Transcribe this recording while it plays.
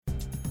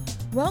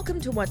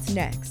Welcome to What's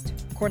Next,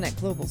 CoreNet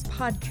Global's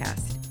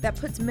podcast that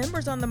puts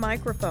members on the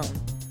microphone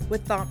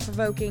with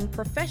thought-provoking,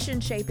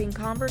 profession-shaping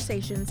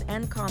conversations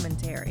and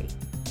commentary.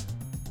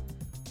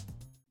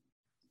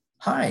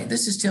 Hi,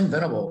 this is Tim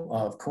Venable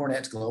of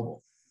CoreNet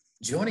Global.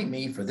 Joining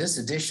me for this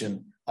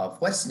edition of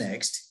What's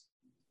Next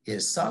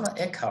is Sala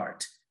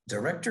Eckhart,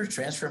 Director,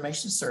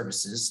 Transformation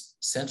Services,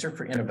 Center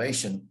for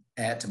Innovation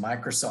at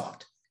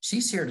Microsoft.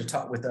 She's here to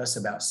talk with us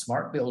about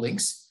smart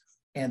buildings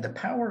and the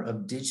power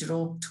of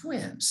digital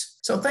twins.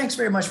 So thanks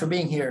very much for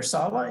being here,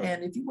 Sala.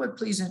 And if you would,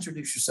 please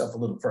introduce yourself a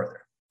little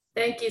further.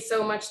 Thank you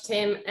so much,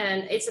 Tim.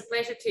 And it's a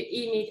pleasure to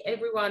meet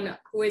everyone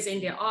who is in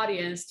the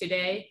audience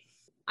today.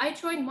 I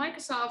joined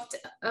Microsoft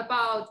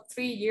about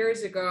 3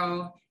 years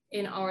ago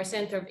in our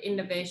Center of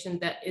Innovation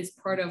that is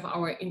part of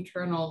our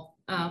internal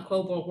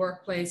global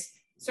workplace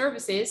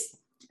services.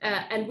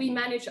 And we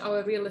manage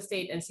our real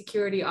estate and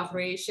security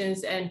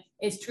operations. And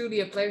it's truly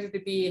a pleasure to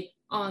be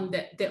on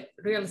the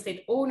real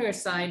estate owner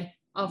side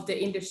of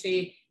the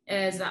industry,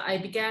 as I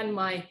began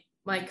my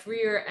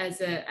career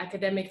as an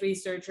academic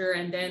researcher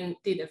and then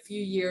did a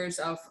few years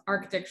of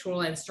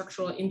architectural and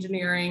structural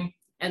engineering.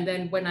 And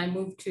then when I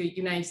moved to the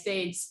United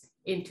States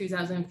in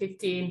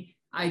 2015,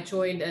 I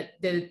joined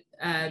the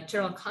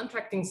general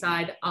contracting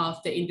side of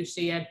the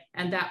industry,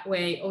 and that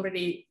way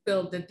already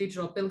built the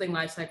digital building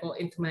lifecycle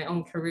into my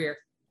own career.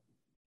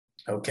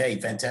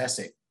 Okay,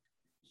 fantastic.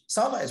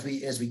 Sala, as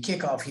we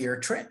kick off here,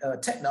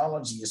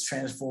 technology is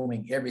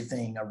transforming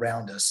everything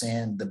around us,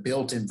 and the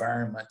built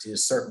environment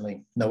is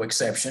certainly no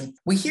exception.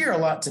 We hear a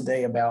lot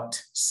today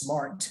about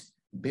smart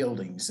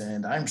buildings,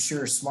 and I'm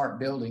sure smart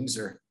buildings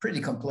are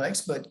pretty complex,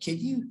 but can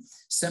you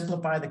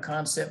simplify the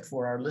concept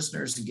for our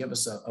listeners to give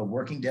us a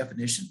working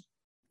definition?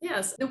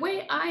 Yes, the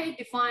way I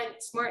define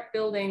smart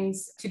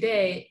buildings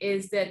today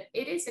is that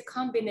it is a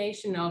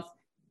combination of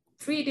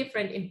three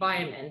different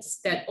environments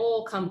that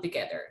all come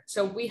together.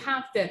 So we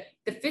have the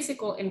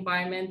physical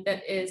environment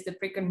that is the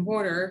brick and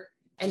mortar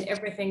and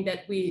everything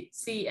that we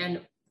see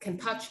and can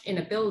touch in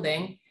a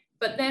building.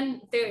 But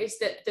then there is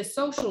the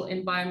social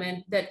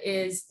environment that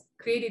is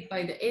created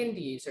by the end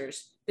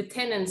users, the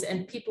tenants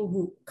and people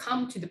who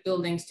come to the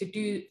buildings to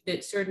do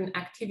the certain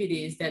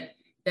activities that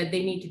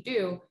they need to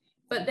do.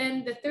 But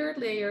then the third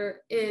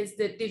layer is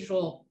the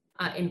digital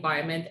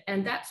environment.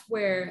 And that's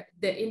where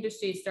the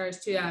industry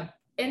starts to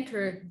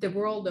enter the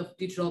world of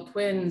digital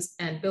twins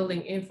and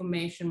building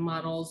information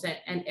models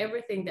and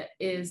everything that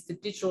is the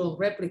digital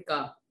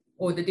replica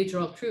or the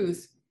digital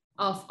truth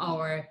of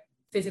our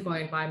physical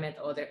environment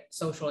or the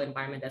social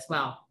environment as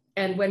well.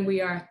 And when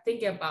we are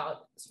thinking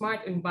about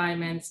smart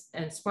environments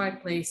and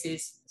smart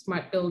places,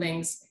 smart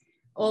buildings,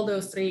 all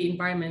those three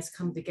environments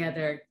come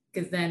together,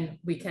 because then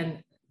we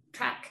can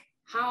track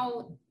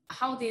how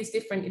these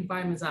different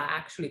environments are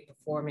actually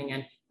performing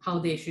and how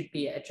they should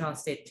be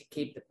adjusted to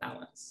keep the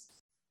balance.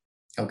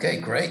 Okay,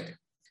 great.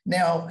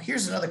 Now,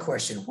 here's another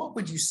question. What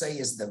would you say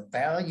is the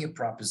value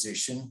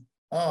proposition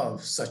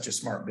of such a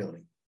smart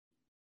building?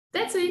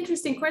 That's an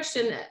interesting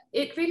question.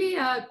 It really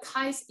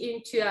ties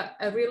into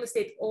a real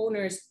estate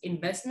owner's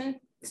investment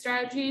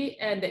strategy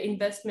and the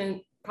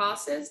investment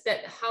process,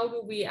 that how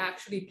do we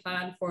actually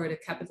plan for the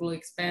capital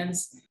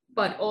expense,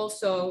 but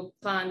also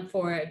plan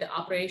for the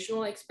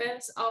operational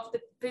expense of the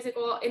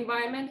physical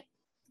environment.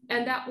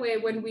 And that way,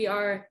 when we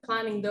are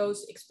planning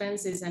those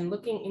expenses and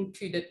looking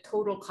into the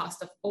total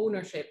cost of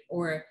ownership,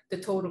 or the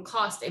total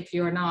cost if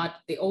you're not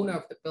the owner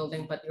of the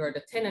building, but you're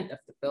the tenant of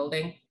the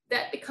building,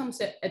 that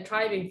becomes a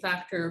driving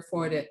factor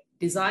for the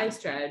design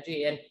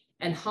strategy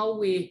and how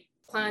we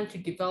plan to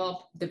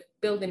develop the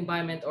built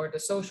environment or the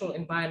social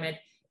environment,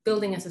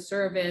 building as a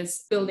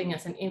service, building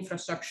as an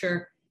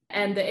infrastructure,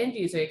 and the end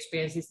user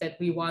experiences that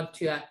we want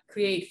to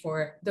create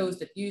for those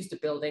that use the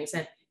buildings.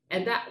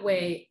 And that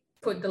way,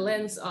 put the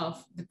lens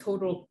of the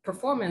total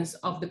performance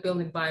of the built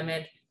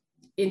environment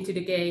into the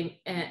game,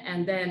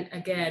 and then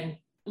again,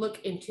 look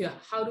into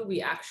how do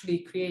we actually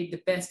create the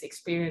best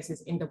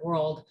experiences in the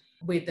world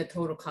with the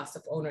total cost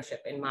of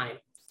ownership in mind.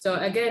 So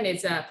again,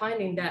 it's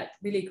finding that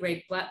really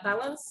great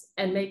balance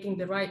and making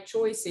the right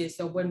choices.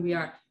 So when we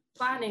are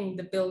planning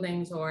the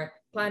buildings or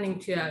planning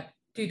to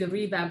do the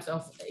revamps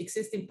of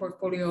existing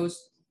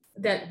portfolios,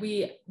 that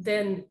we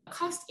then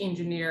cost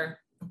engineer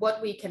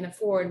what we can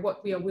afford,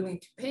 what we are willing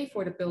to pay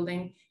for the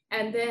building,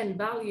 and then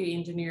value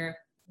engineer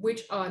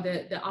which are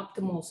the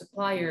optimal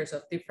suppliers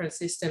of different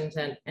systems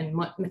and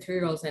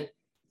materials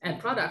and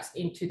products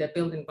into the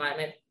built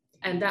environment.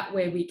 And that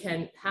way we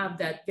can have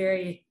that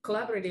very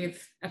collaborative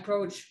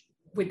approach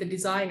with the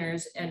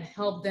designers and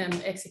help them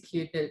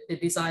execute the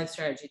design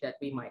strategy that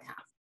we might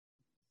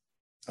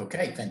have.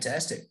 Okay,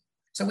 fantastic.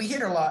 So we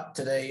hear a lot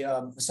today,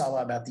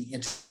 Sala, about the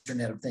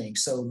Internet of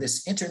Things. So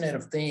this Internet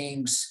of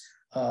Things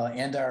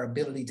and our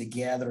ability to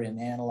gather and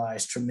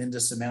analyze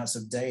tremendous amounts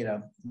of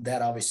data,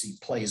 that obviously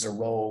plays a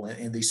role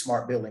in these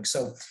smart buildings.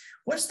 So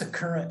what's the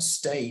current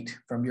state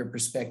from your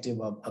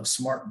perspective of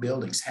smart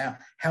buildings?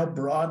 How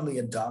broadly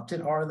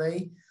adopted are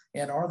they?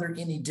 And are there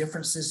any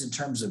differences in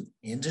terms of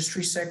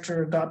industry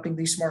sector adopting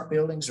these smart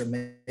buildings, or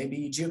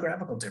maybe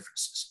geographical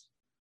differences?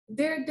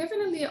 There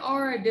definitely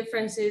are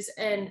differences,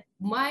 and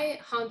my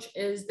hunch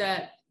is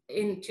that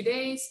in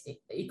today's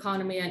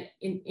economy and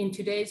in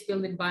today's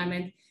built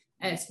environment,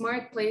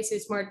 smart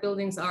places, smart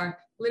buildings are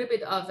a little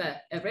bit of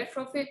a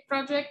retrofit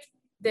project,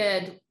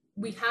 that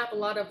we have a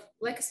lot of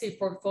legacy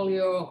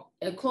portfolio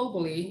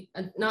globally,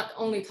 and not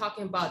only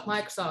talking about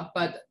Microsoft,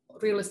 but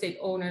real estate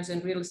owners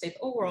and real estate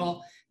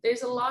overall.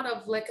 There's a lot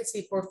of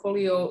legacy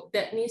portfolio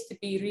that needs to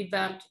be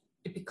revamped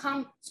to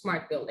become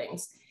smart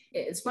buildings.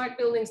 Smart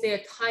buildings, they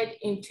are tied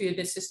into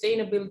the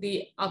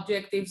sustainability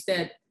objectives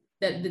that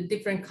the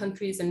different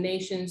countries and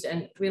nations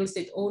and real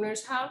estate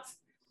owners have.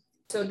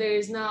 So there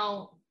is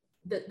now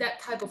that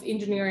type of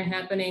engineering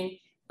happening.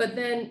 But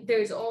then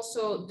there's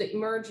also the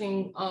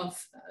emerging of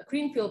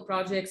greenfield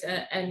projects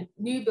and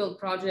new build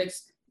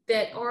projects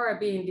that are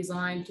being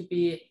designed to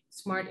be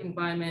smart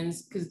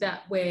environments, because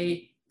that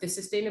way the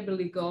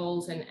sustainability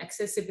goals and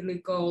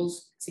accessibility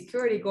goals,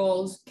 security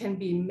goals can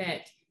be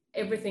met.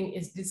 Everything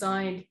is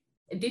designed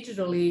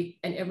digitally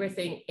and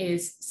everything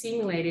is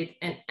simulated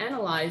and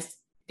analyzed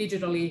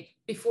digitally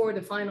before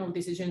the final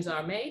decisions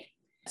are made.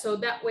 So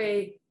that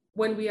way,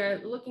 when we are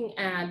looking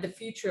at the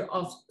future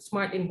of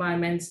smart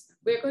environments,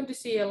 we're going to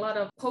see a lot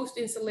of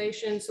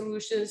post-installation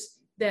solutions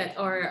that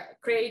are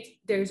great.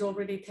 There's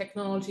already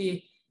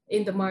technology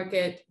in the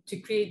market to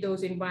create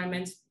those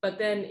environments. But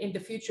then in the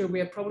future,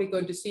 we are probably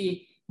going to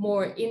see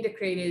more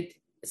integrated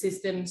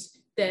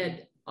systems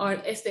that are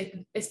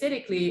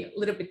aesthetically a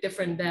little bit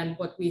different than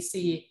what we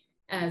see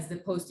as the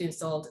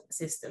post-installed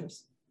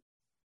systems.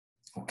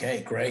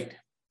 Okay, great.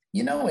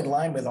 You know, in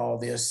line with all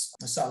this,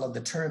 Sala,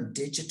 the term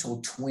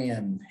digital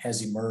twin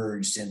has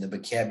emerged in the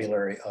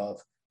vocabulary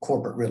of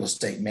corporate real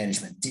estate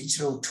management.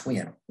 Digital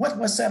twin,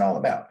 what's that all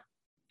about?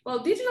 Well,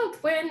 digital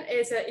twin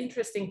is an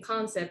interesting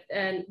concept,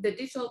 and the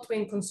Digital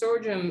Twin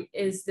Consortium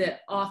is the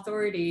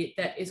authority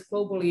that is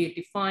globally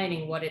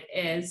defining what it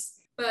is.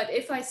 But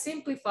if I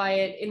simplify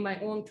it in my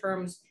own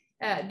terms,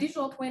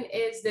 digital twin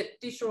is the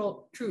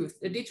digital truth,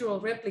 the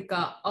digital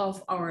replica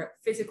of our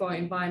physical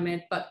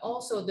environment, but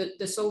also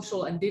the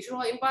social and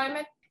digital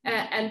environment.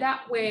 And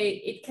that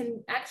way it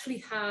can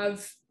actually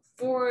have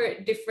 4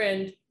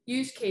 different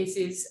use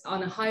cases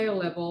on a higher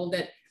level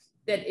that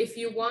if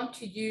you want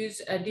to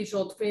use a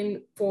digital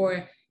twin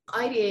for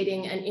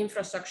ideating an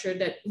infrastructure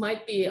that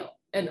might be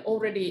an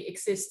already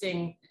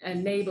existing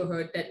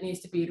neighborhood that needs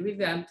to be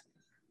revamped,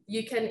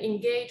 you can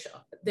engage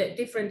the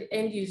different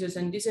end users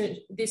and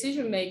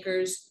decision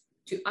makers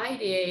to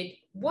ideate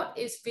what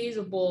is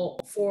feasible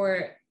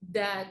for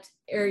that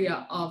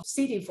area of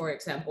city, for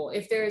example.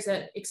 If there is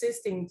an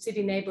existing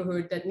city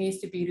neighborhood that needs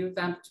to be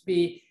revamped to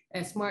be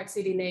a smart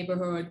city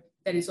neighborhood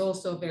that is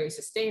also very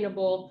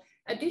sustainable,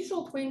 a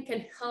digital twin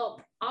can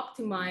help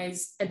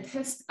optimize and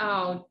test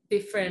out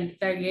different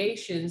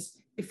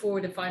variations before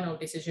the final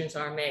decisions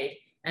are made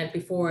and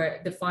before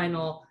the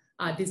final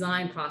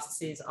design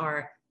processes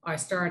are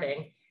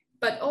starting.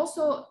 But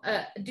also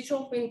a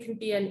digital twin can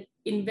be an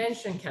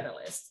invention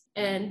catalyst.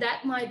 And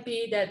that might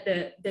be that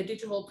the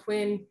digital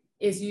twin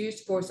is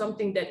used for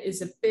something that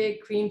is a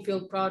big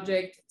greenfield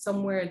project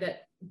somewhere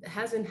that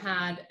hasn't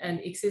had an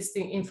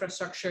existing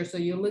infrastructure. So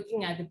you're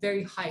looking at a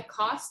very high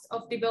cost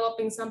of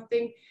developing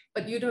something,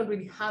 but you don't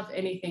really have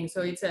anything.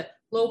 So it's a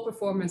low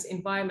performance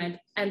environment.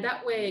 And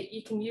that way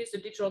you can use the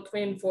digital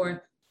twin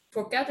for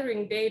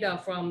gathering data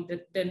from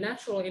the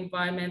natural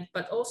environment,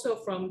 but also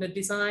from the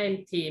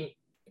design team,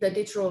 the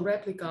digital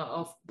replica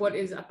of what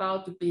is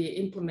about to be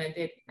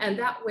implemented. And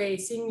that way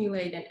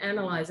simulate and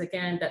analyze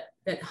again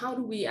that how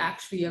do we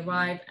actually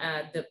arrive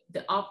at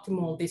the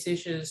optimal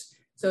decisions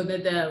so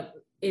that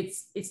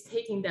it's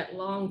taking that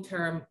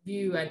long-term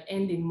view and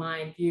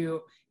end-in-mind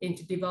view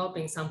into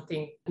developing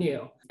something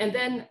new. And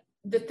then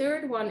the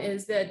third one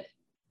is that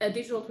a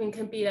digital twin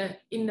can be an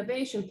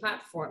innovation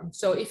platform.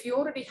 So if you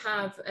already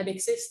have an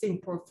existing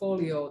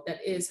portfolio that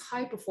is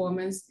high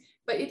performance,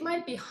 but it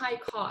might be high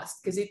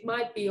cost because it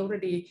might be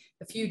already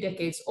a few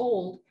decades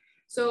old.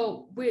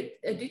 So with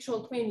a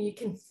digital twin, you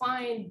can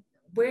find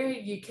where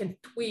you can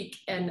tweak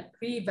and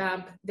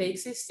revamp the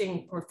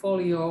existing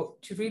portfolio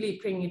to really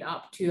bring it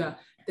up to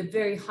the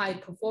very high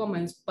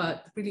performance,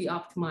 but really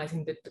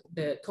optimizing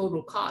the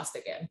total cost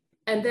again.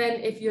 And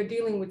then if you're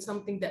dealing with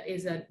something that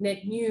is a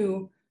net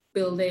new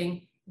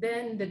building,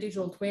 then the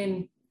digital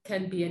twin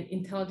can be an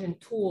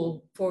intelligent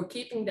tool for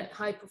keeping that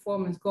high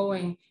performance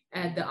going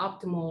at the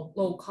optimal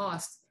low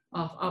cost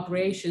of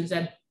operations.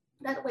 And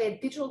that way, a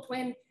digital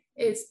twin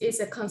is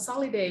a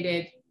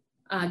consolidated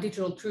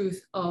digital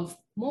truth of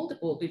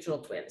multiple digital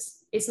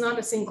twins. It's not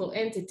a single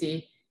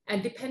entity.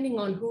 And depending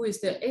on who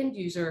is the end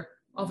user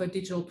of a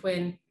digital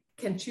twin,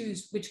 can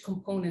choose which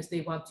components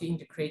they want to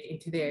integrate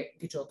into their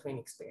digital twin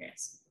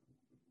experience.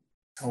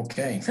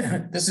 Okay,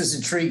 this is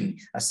intriguing.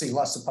 I see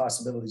lots of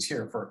possibilities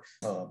here for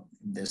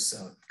this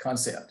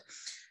concept.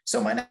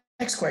 So my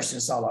next question,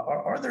 Sala,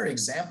 are there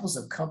examples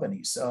of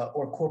companies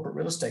or corporate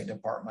real estate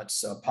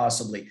departments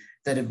possibly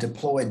that have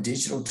deployed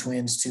digital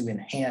twins to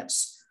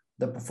enhance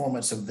the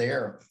performance of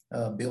their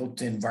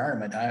built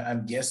environment?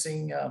 I'm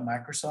guessing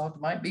Microsoft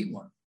might be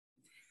one.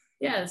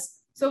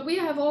 Yes, So we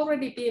have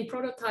already been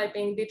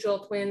prototyping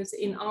digital twins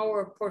in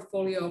our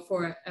portfolio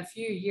for a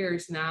few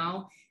years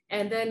now.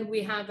 And then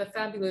we have a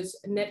fabulous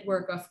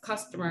network of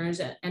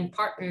customers and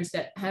partners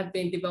that have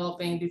been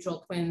developing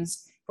digital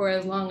twins for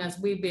as long as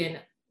we've been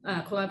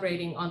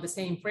collaborating on the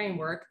same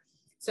framework.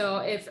 So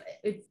if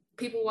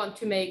people want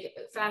to make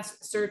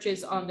fast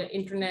searches on the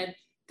internet,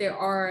 there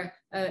are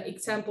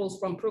examples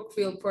from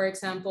Brookfield, for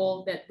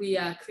example, that we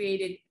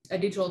created a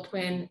digital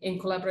twin in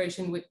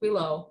collaboration with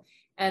Willow.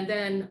 And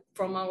then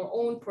from our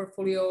own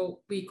portfolio,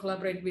 we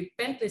collaborate with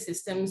Bentley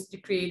Systems to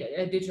create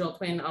a digital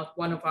twin of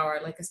one of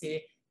our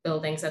legacy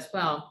buildings as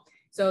well.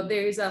 So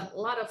there is a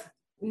lot of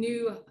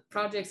new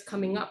projects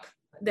coming up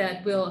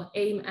that will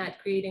aim at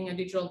creating a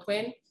digital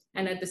twin.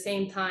 And at the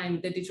same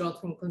time, the Digital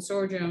Twin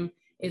Consortium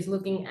is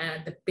looking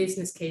at the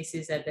business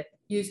cases and the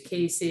use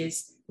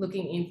cases,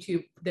 looking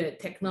into the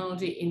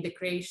technology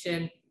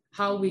integration,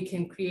 how we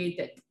can create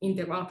that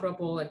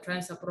interoperable and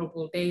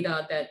transoperable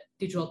data that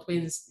digital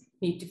twins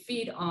need to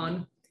feed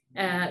on.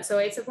 So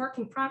it's a work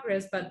in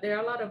progress, but there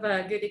are a lot of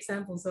good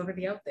examples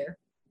already out there.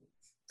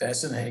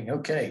 Fascinating.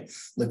 Okay.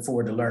 Look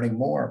forward to learning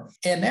more.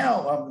 And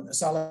now,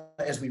 Sala,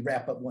 as we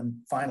wrap up,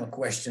 one final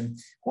question.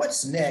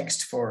 What's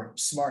next for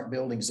smart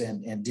buildings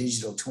and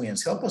digital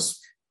twins? Help us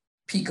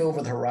peek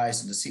over the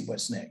horizon to see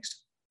what's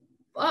next.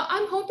 Well,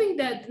 I'm hoping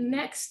that the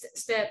next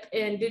step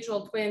in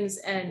digital twins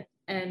and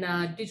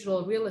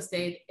digital real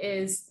estate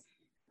is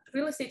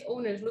real estate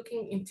owners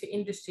looking into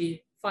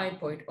Industry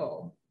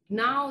 5.0.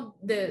 Now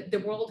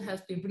the world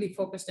has been really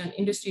focused on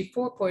Industry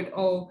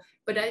 4.0,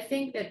 but I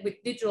think that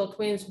with digital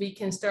twins, we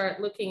can start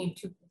looking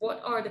into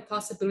what are the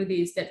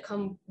possibilities that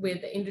come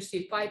with the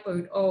Industry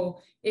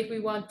 5.0 if we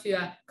want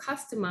to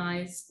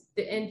customize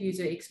the end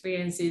user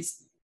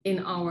experiences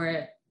in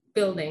our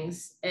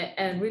buildings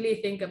and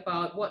really think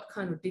about what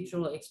kind of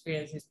digital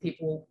experiences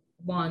people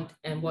want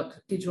and what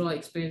digital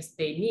experience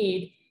they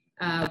need,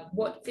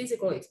 what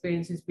physical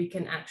experiences we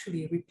can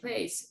actually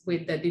replace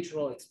with the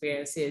digital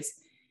experiences.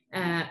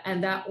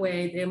 And that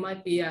way there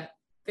might be a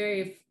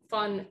very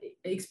fun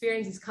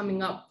experiences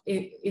coming up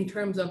in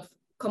terms of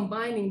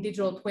combining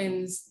digital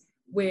twins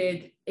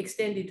with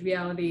extended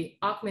reality,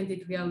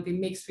 augmented reality,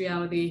 mixed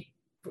reality,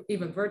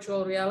 even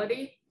virtual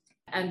reality.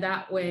 And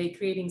that way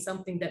creating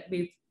something that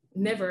we've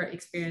never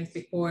experienced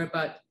before,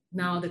 but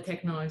now the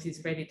technology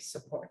is ready to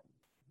support.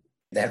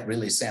 That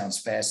really sounds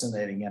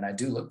fascinating, and I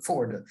do look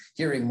forward to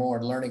hearing more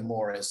and learning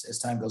more as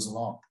time goes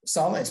along.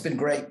 Sala, it's been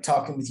great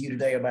talking with you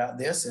today about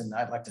this, and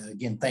I'd like to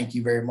again thank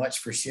you very much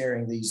for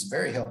sharing these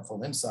very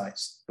helpful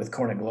insights with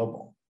CoreNet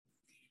Global.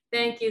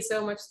 Thank you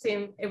so much,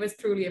 Tim. It was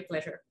truly a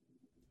pleasure.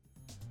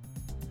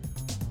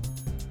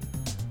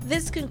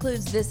 This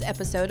concludes this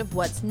episode of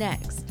What's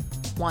Next.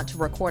 Want to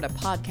record a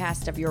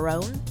podcast of your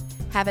own?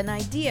 Have an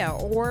idea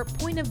or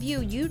point of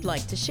view you'd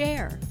like to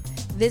share?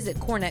 Visit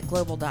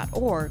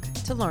CoreNetGlobal.org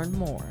to learn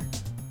more.